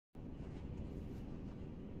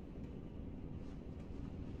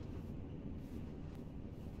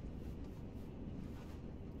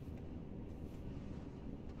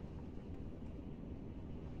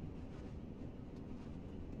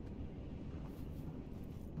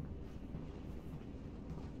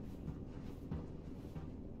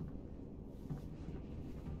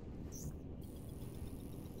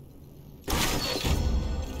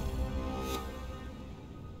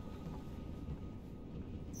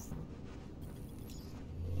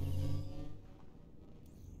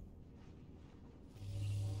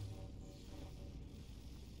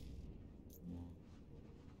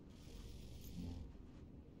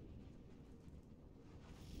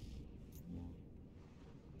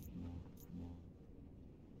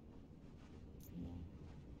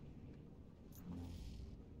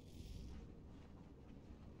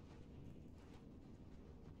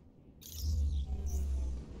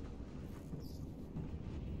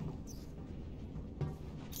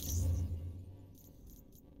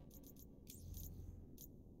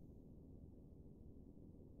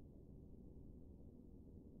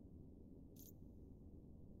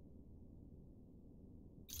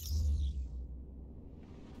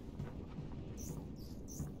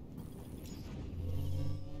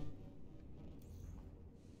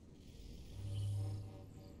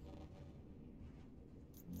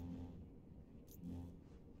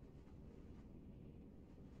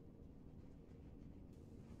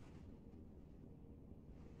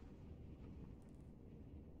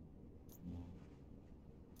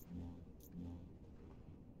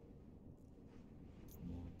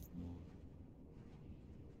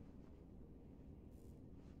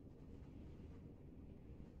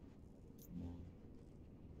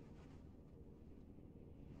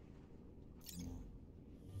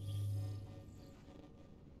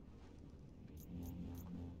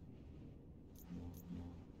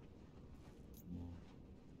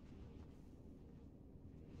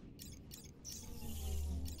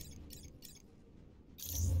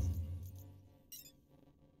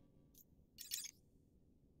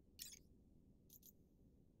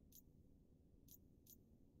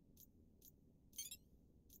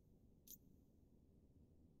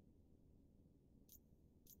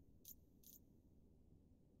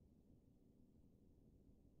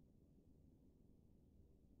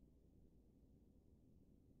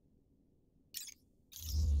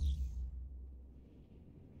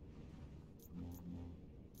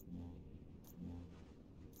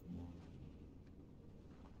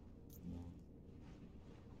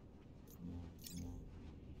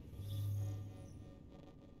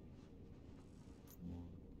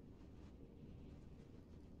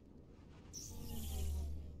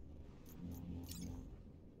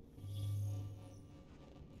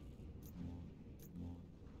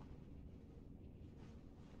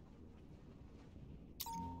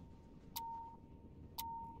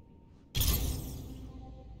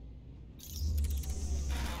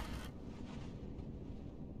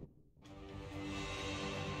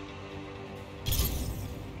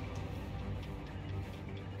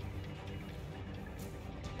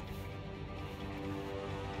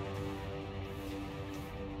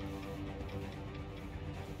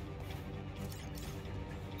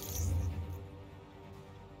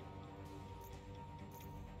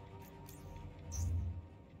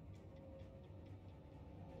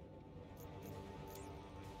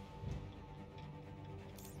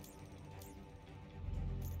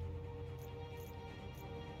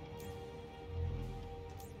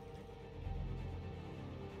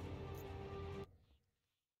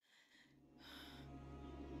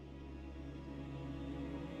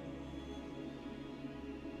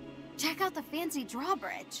check out the fancy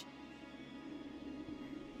drawbridge.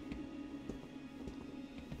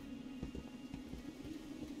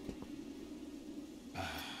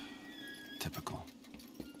 Typical.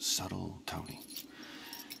 Subtle Tony.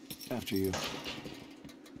 After you.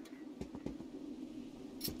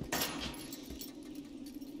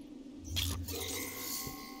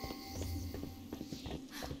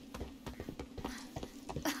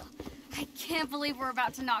 I can't believe we're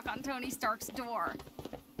about to knock on Tony Stark's door.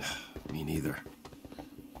 Me neither.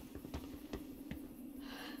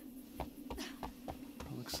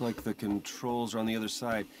 Looks like the controls are on the other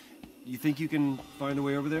side. You think you can find a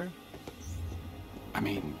way over there? I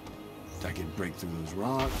mean, I could break through those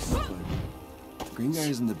rocks, but the green guy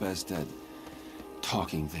isn't the best at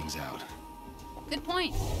talking things out. Good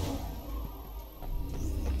point.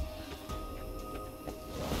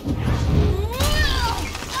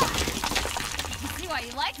 See why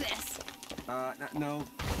you like this. No.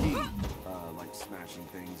 He, likes smashing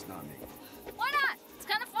things, not me. Why not? It's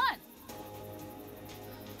kind of fun.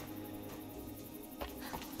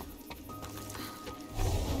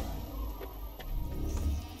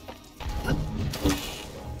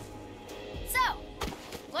 So,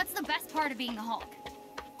 what's the best part of being the Hulk?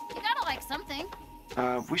 You gotta like something.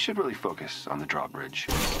 We should really focus on the drawbridge.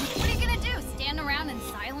 What are you gonna do? Stand around in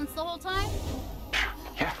silence the whole time?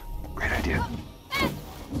 Yeah, great idea.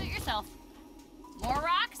 Suit yourself. More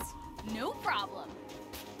rocks? No problem.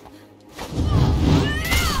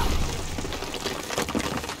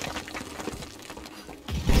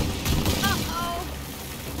 Uh-oh.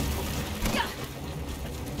 Yeah.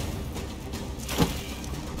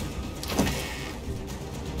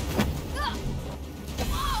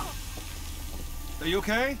 Whoa. Are you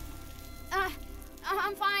okay?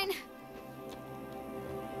 I'm fine.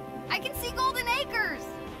 I can see Golden Acres.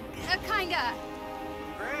 Kinda.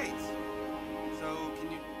 Great. So,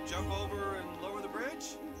 can you jump over and lower the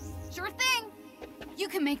bridge? Sure thing. You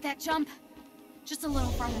can make that jump. Just a little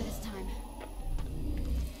farther this time.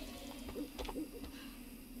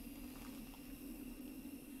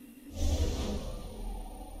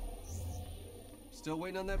 Still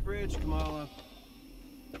waiting on that bridge, Kamala.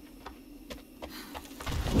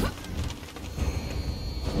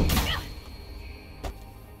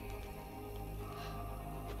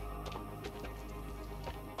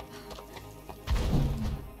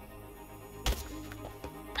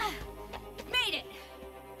 Made it.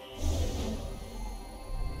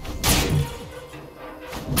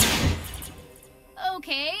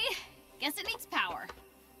 Okay, guess it needs power.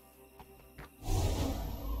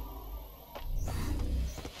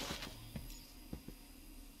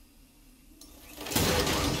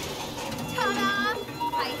 Ta-da!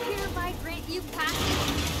 I hereby grant you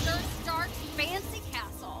passage to Sir Stark's fancy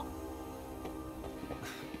castle.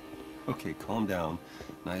 Okay, calm down.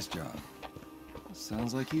 Nice job.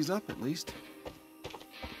 Sounds like he's up, at least.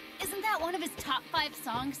 Isn't that one of his top 5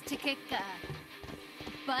 songs to kick,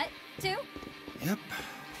 butt to? Yep.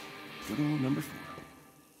 Good old number 4.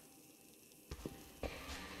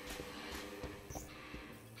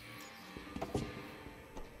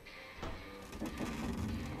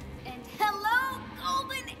 And hello,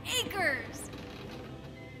 Golden Acres!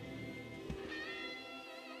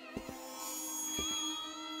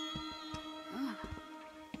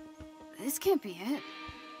 This can't be it.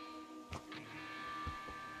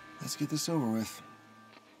 Let's get this over with.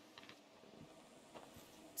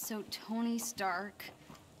 So Tony Stark,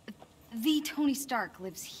 the Tony Stark,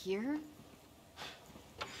 lives here?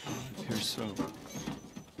 Here so.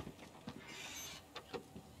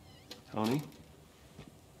 Tony?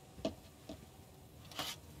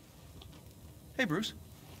 Hey, Bruce.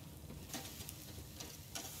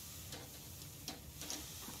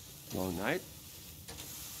 Long night?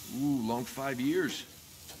 Ooh, long 5 years.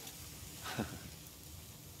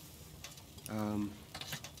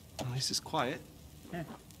 At least it's quiet.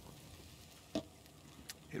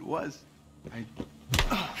 It was.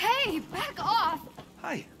 Hey, back off!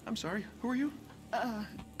 Hi, I'm sorry. Who are you?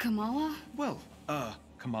 Kamala? Well,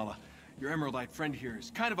 Kamala, your Emeraldite friend here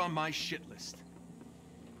is kind of on my shit list.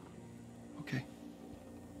 Okay.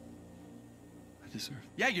 I deserve.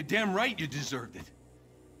 Yeah, you're damn right you deserved it.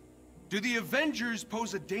 Do the Avengers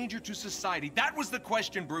pose a danger to society? That was the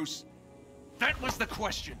question, Bruce. That was the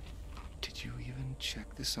question. Did you even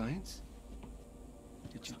check the science?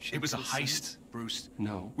 Did you check It was a the heist, science? Bruce.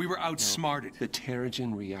 No. We were outsmarted. The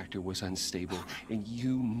Terrigen reactor was unstable, and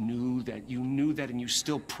you knew that, and you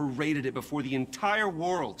still paraded it before the entire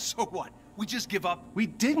world. So what? We just give up? We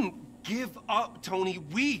didn't give up, Tony.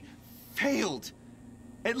 We failed.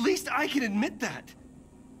 At least I can admit that.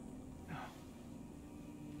 No,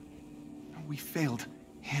 we failed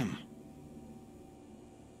him.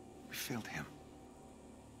 failed him.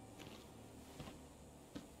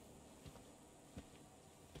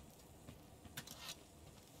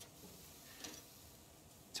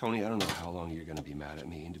 Tony, I don't know how long you're gonna be mad at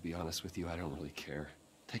me, and to be honest with you, I don't really care.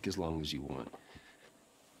 Take as long as you want.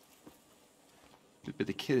 But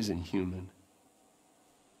the kid isn't human.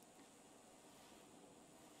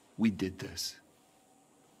 We did this.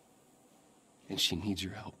 And she needs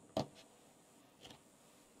your help.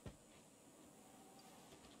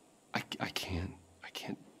 I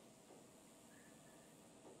can't.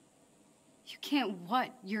 You can't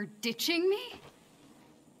what? You're ditching me?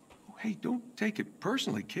 Hey, don't take it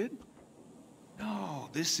personally, kid. No,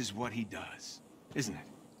 this is what he does, isn't it?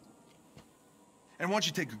 And why don't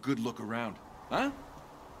you take a good look around, huh?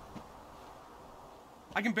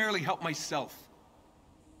 I can barely help myself.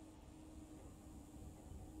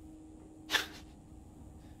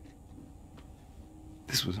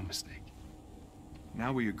 This was a mistake.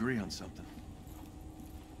 Now we agree on something.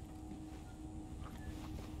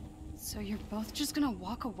 So you're both just gonna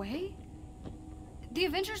walk away? The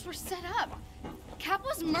Avengers were set up. Cap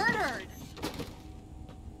was murdered.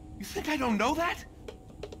 You think I don't know that?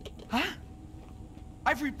 Huh?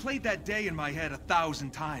 I've replayed that day in my head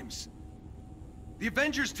 1,000 times. The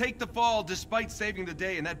Avengers take the fall despite saving the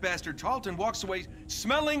day, and that bastard Tarleton walks away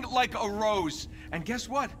smelling like a rose. And guess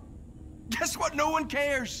what? Guess what? No one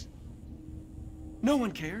cares. No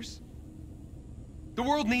one cares. The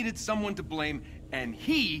world needed someone to blame, and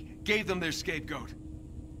he gave them their scapegoat.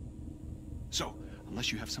 So,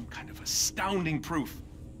 unless you have some kind of astounding proof,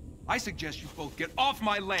 I suggest you both get off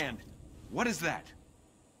my land. What is that?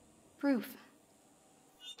 Proof.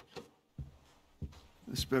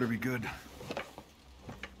 This better be good.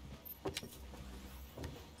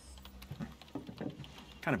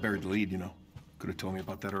 Kind of buried the lead, you know. Could have told me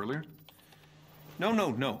about that earlier. No.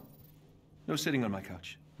 No sitting on my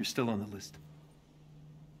couch. You're still on the list.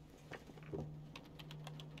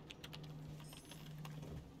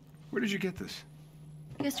 Where did you get this?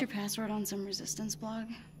 Guessed your password on some resistance blog.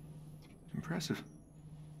 Impressive.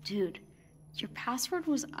 Dude, your password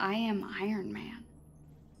was I am Iron Man.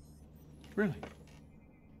 Really?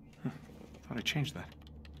 Huh. Thought I changed that.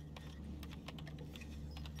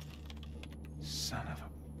 Son of a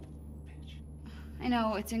bitch. I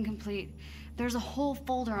know, it's incomplete. There's a whole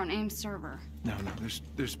folder on AIM's server. No,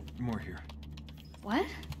 there's more here. What?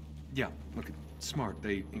 Yeah, look, it's smart.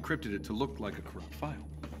 They encrypted it to look like a corrupt file.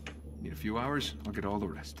 Need a few hours, I'll get all the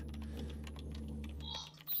rest.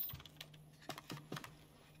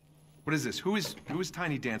 What is this? Who is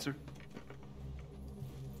Tiny Dancer?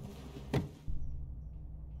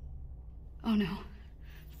 Oh no.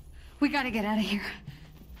 We gotta get out of here.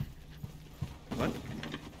 What?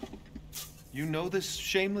 You know this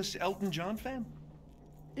shameless Elton John fan?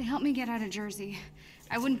 They helped me get out of Jersey.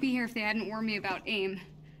 I wouldn't be here if they hadn't warned me about AIM.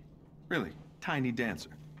 Really? Tiny Dancer?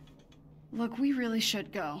 Look, we really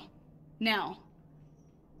should go. Now.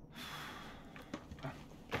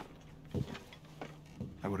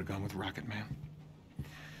 I would have gone with Rocket Man.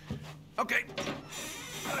 Okay.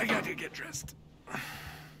 I got to get dressed.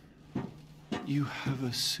 You have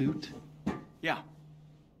a suit? Yeah.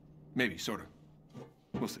 Maybe, sort of.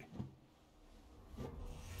 We'll see.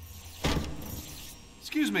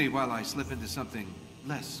 Excuse me while I slip into something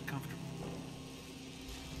less comfortable.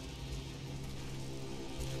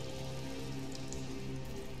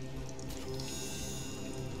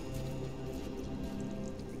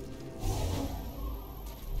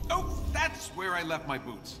 Oh, that's where I left my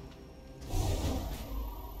boots.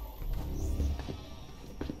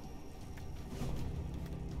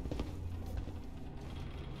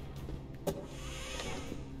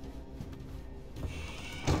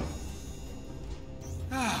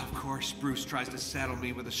 Of course, Bruce tries to saddle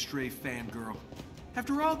me with a stray fangirl.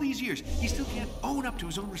 After all these years, he still can't own up to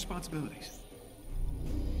his own responsibilities.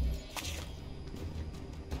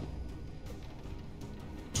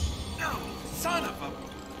 No, son of a...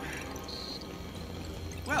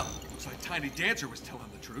 Well, looks like Tiny Dancer was telling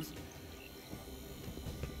the truth.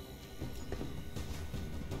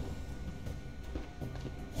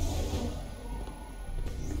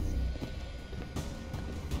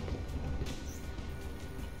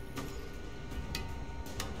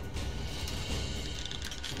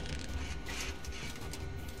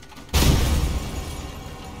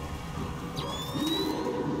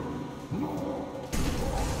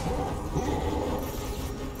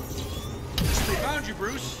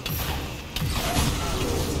 Bruce.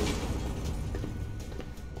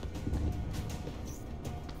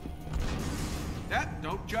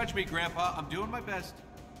 Don't judge me, Grandpa. I'm doing my best.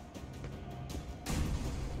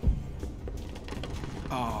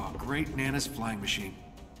 Oh, great Nana's flying machine.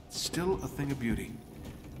 Still a thing of beauty.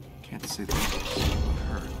 Can't say that about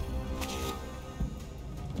her.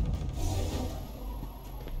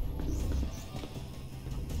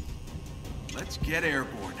 Let's get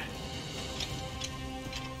airborne.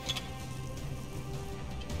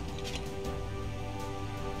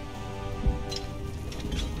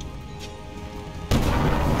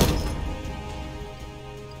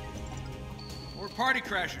 More party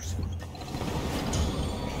crashers.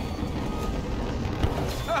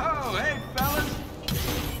 Oh, hey, fellas.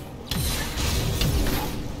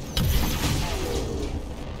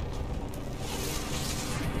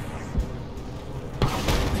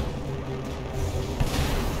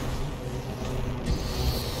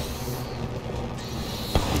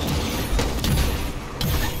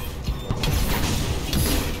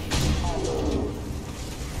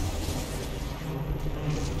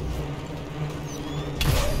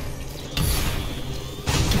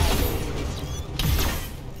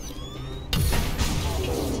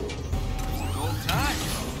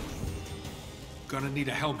 Gonna need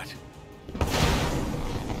a helmet.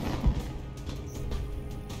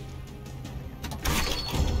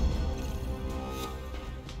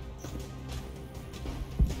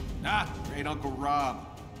 Ah, great Uncle Rob.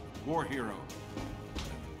 War hero.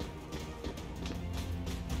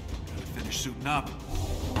 Gotta finish suiting up.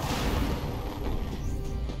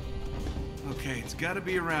 Okay, it's gotta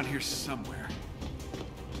be around here somewhere.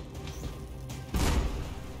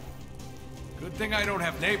 Good thing I don't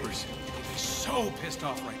have neighbors. So pissed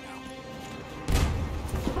off right now.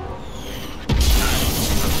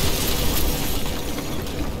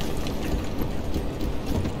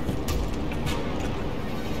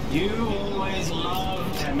 You always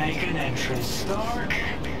love to make an entrance, Stark.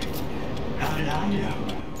 How did I know?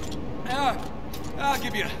 I'll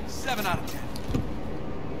give you a 7 out of 10.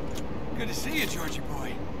 Good to see you, Georgie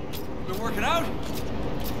boy. You been working out?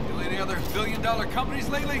 Feel any other billion-dollar companies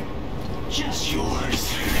lately? Just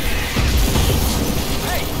yours.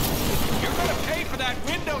 Hey! You're gonna pay for that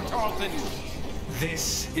window, Tarleton!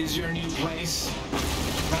 This is your new place?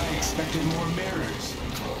 I expected more mirrors.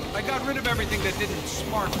 I got rid of everything that didn't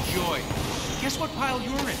spark joy. Guess what pile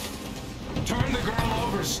you're in? Turn the girl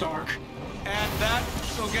over, Stark. And that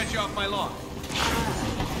will get you off my lawn.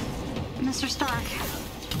 Mr. Stark.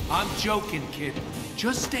 I'm joking, kid.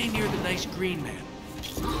 Just stay near the nice green man.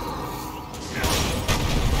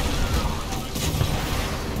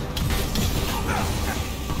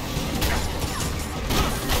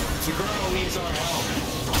 The girl needs our help.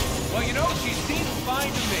 Well, you know, she seems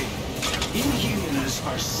fine to me. Inhumans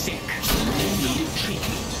are sick. They need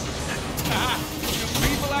treatment. Do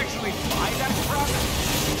people actually buy that product?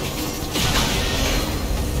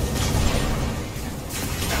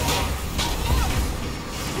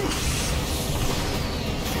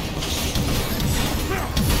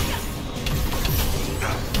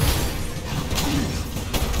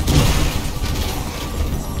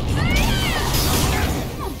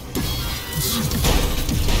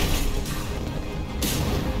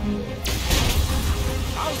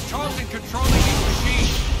 Controlling these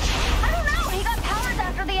machines? I don't know. He got powers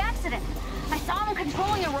after the accident. I saw him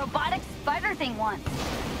controlling a robotic spider thing once.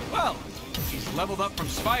 Well, he's leveled up from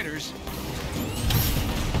spiders.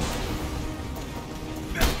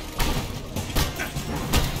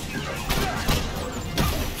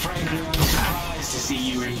 Frankly, I'm surprised to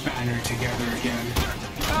see you and Banner together again.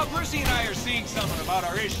 Well, Brucey and I are seeing something about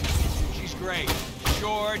our issues. She's great.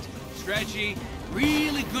 Short, stretchy,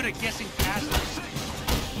 really good at guessing past us.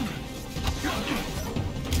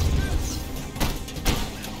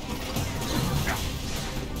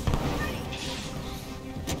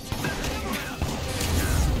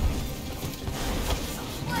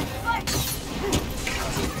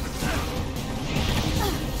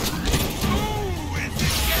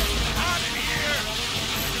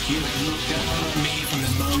 You've looked down on me from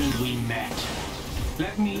the moment we met.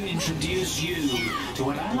 Let me introduce you to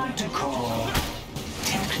what I like to call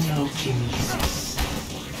technokinesis.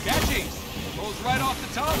 Catchy! Pulls right off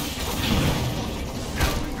the tongue.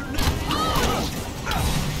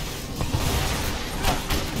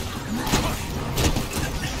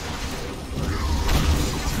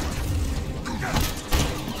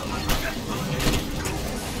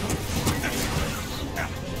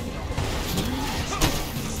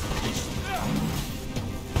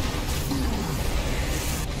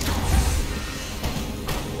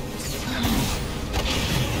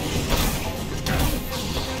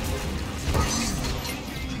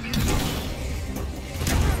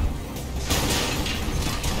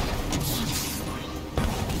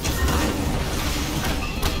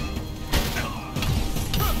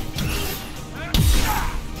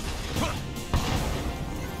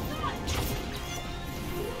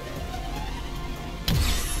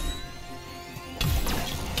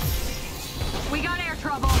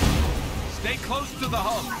 Stay close to the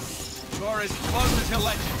Hulk. Or as close as he'll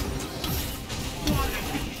let you.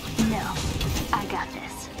 No, I got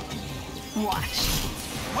this. Watch.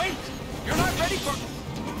 Wait! You're not ready for...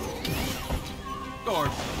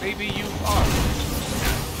 Or maybe you are.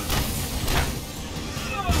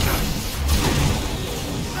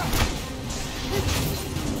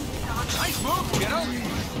 Nice move, kiddo.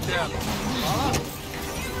 Yeah.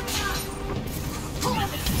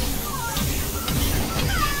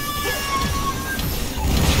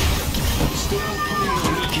 Still putting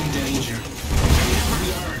the weak in danger. Never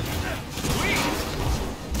learn. Sweet!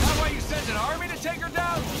 Is that why you sent an army to take her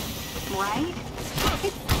down? Right?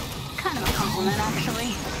 It's kind of a compliment,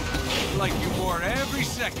 actually. Like you more every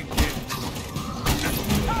second, kid.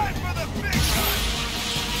 Time for the big time!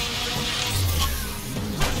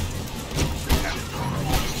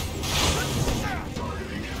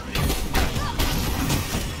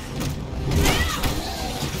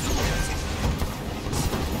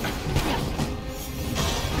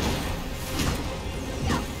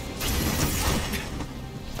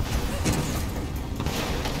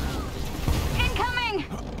 Incoming!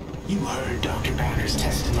 You heard Dr. Banner's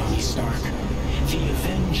testimony, Stark. The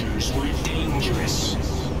Avengers were dangerous.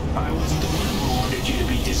 I wasn't the one who ordered you to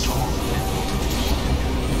be disarmed.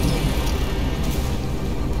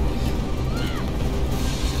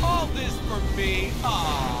 All this for me?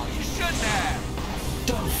 Aw, you shouldn't have.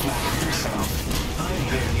 Don't flatter yourself. I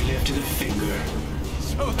barely lifted a finger.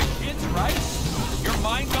 So the kid's right? You're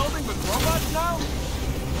mind melding with robots now?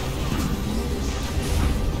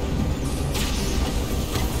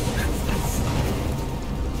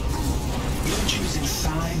 You're choosing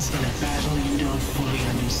sides in a battle you don't fully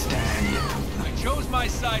understand. I chose my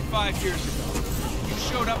side 5 years ago. You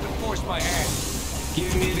showed up and forced my hand.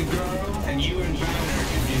 Give me the girl, and you and Banner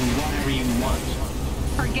can do whatever you want.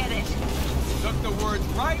 Forget it. Took the words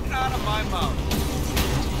right out of my mouth.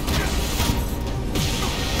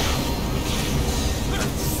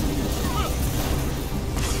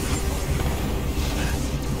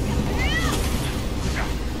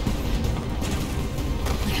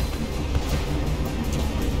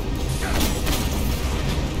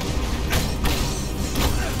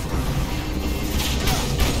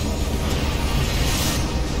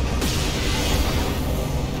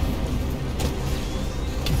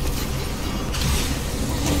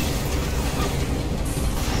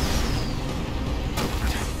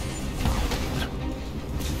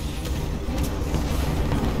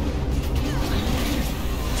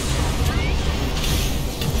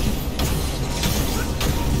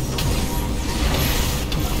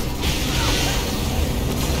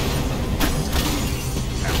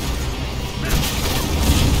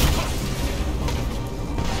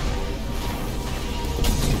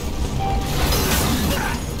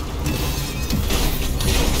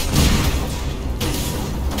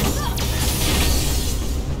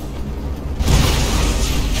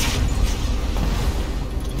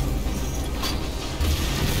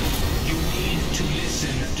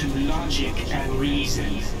 Logic and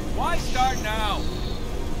reason. Why start now?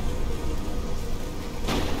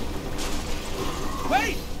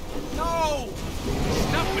 Wait! No!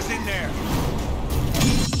 Stuff was in there.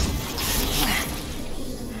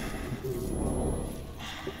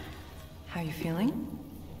 How you feeling?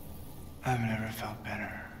 I've never felt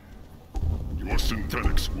better. Your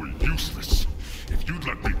synthetics were useless. If you'd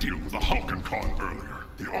let me deal with the Hulk and Khan earlier,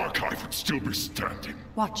 the Archive would still be standing.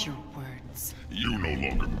 Watch your words. You no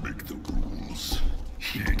longer make the rules.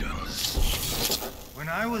 He does. When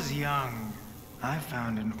I was young, I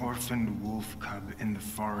found an orphaned wolf cub in the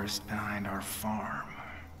forest behind our farm.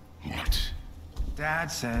 What? Dad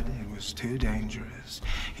said it was too dangerous.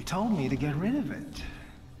 He told me to get rid of it.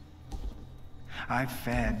 I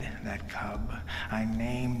fed that cub. I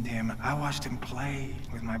named him. I watched him play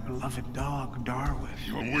with my beloved dog, Darwin.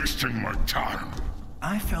 You're wasting my time.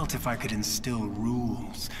 I felt if I could instill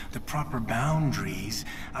rules, the proper boundaries,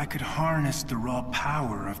 I could harness the raw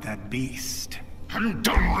power of that beast. Have you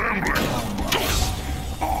done rambling?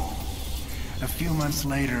 Almost. A few months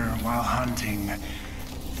later, while hunting,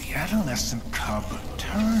 the adolescent cub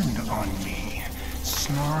turned on me,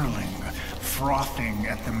 snarling, frothing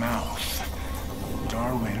at the mouth.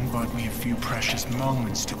 Darwin bought me a few precious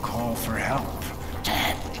moments to call for help.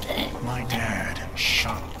 My dad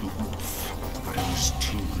shot the wolf, but it was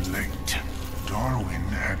too late. Darwin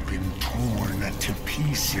had been torn to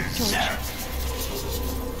pieces.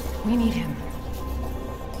 George. We need him.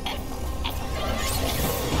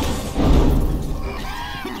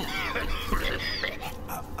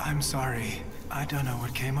 I'm sorry. I don't know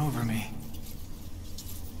what came over me.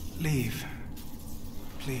 Leave.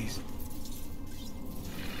 Please.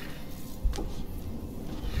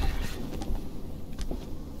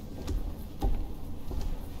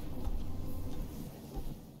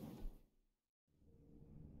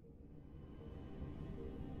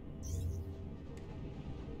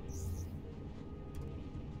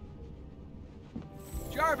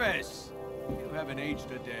 Jarvis! You haven't aged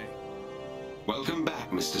a day. Welcome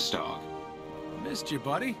back, Mr. Stark. Missed you,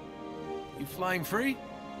 buddy. You flying free?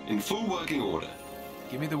 In full working order.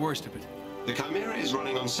 Give me the worst of it. The Chimera is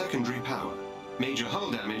running on secondary power. Major hull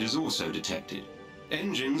damage is also detected.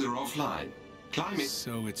 Engines are offline. Climate...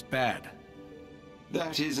 So it's bad.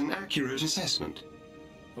 That is an accurate assessment.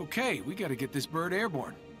 Okay, we gotta get this bird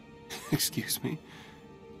airborne. Excuse me?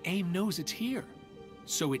 AIM knows it's here.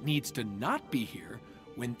 So it needs to not be here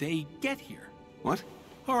when they get here. What?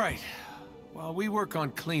 All right. While we work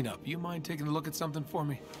on cleanup, you mind taking a look at something for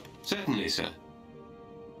me? Certainly, sir.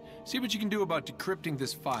 See what you can do about decrypting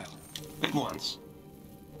this file. At once.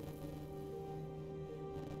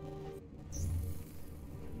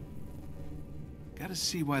 Gotta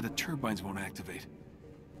see why the turbines won't activate.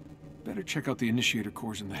 Better check out the initiator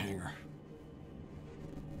cores in the hangar.